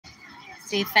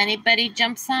See if anybody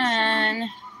jumps on.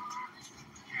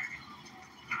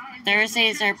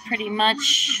 Thursdays are pretty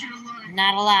much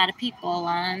not a lot of people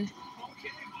on.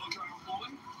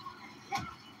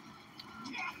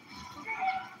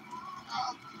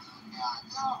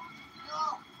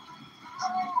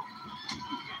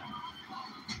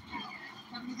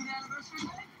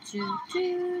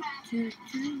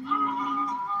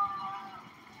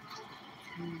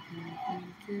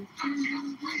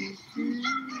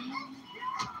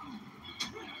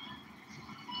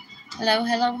 Hello,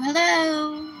 hello,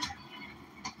 hello.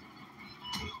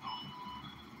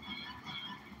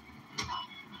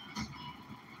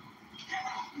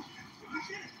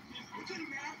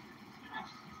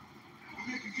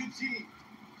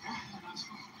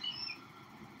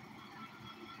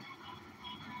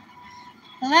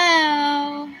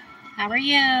 Hello. How are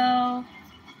you?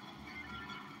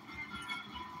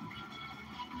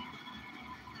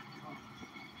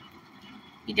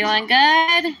 You doing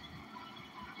good?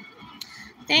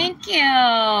 Thank you.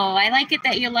 I like it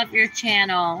that you love your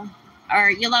channel,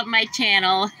 or you love my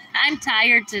channel. I'm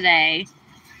tired today.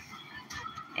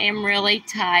 I am really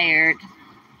tired.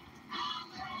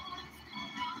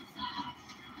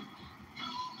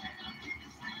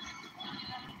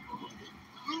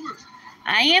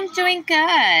 I am doing good.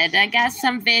 I got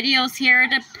some videos here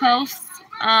to post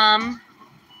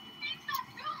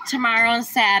tomorrow and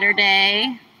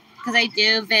Saturday, because I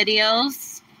do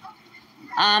videos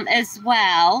as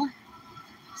well.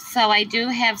 So I do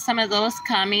have some of those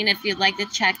coming if you'd like to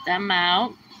check them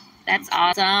out. That's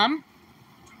awesome.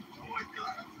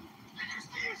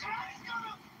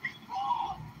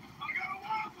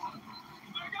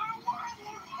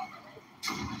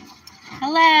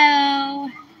 Hello.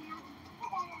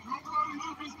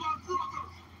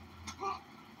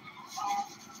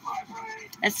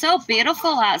 It's so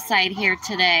beautiful outside here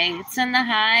today. It's in the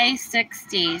high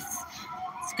 60s.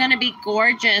 It's going to be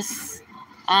gorgeous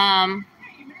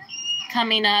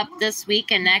coming up this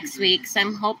week and next week. So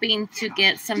I'm hoping to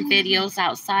get some videos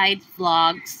outside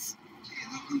vlogs.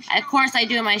 Of course, I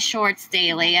do my shorts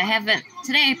daily.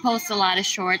 Today I post a lot of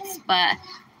shorts, but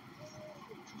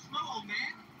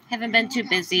haven't been too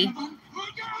busy.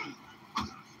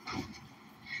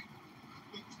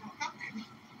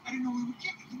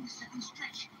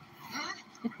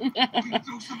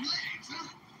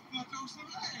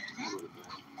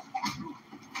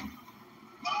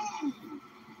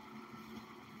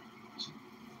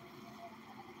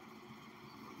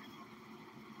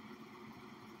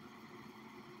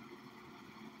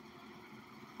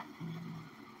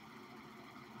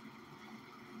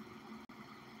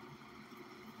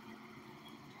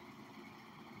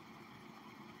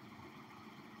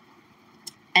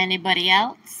 Anybody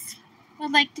else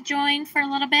would like to join for a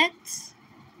little bit?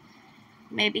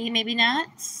 Maybe, maybe not.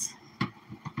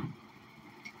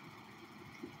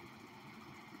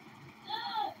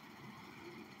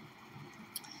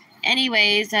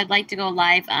 Anyways, I'd like to go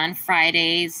live on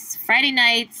Friday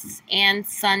nights, and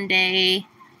Sunday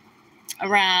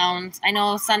around, I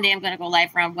know Sunday I'm going to go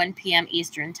live around 1 p.m.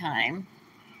 Eastern time.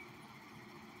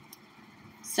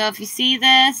 So if you see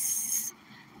this,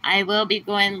 I will be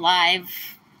going live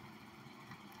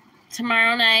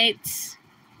tomorrow night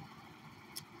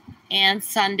and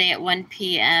Sunday at 1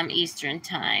 p.m. Eastern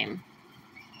time.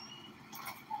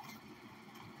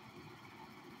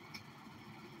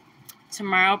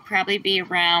 Tomorrow probably be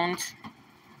around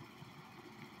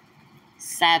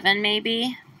 7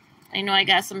 maybe. I know I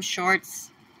got some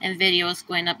shorts and videos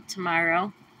going up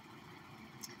tomorrow.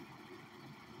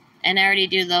 And I already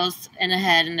do those in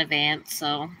advance,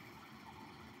 so.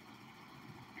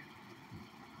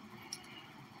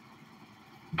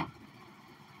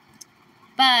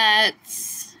 But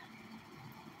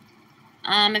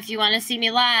if you want to see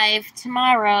me live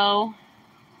tomorrow,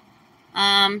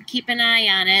 keep an eye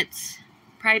on it.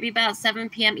 Probably be about 7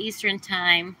 p.m. Eastern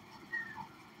time.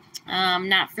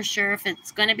 Not for sure if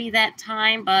it's going to be that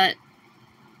time, but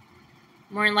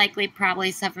more than likely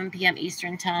probably 7 p.m.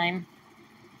 Eastern time.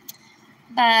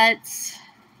 But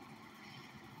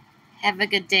have a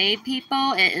good day,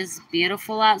 people. It is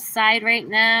beautiful outside right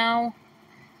now.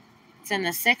 It's in the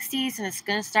 60s, and it's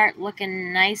going to start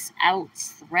looking nice out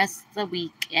the rest of the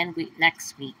week and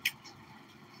next week.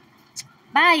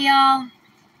 Bye, y'all.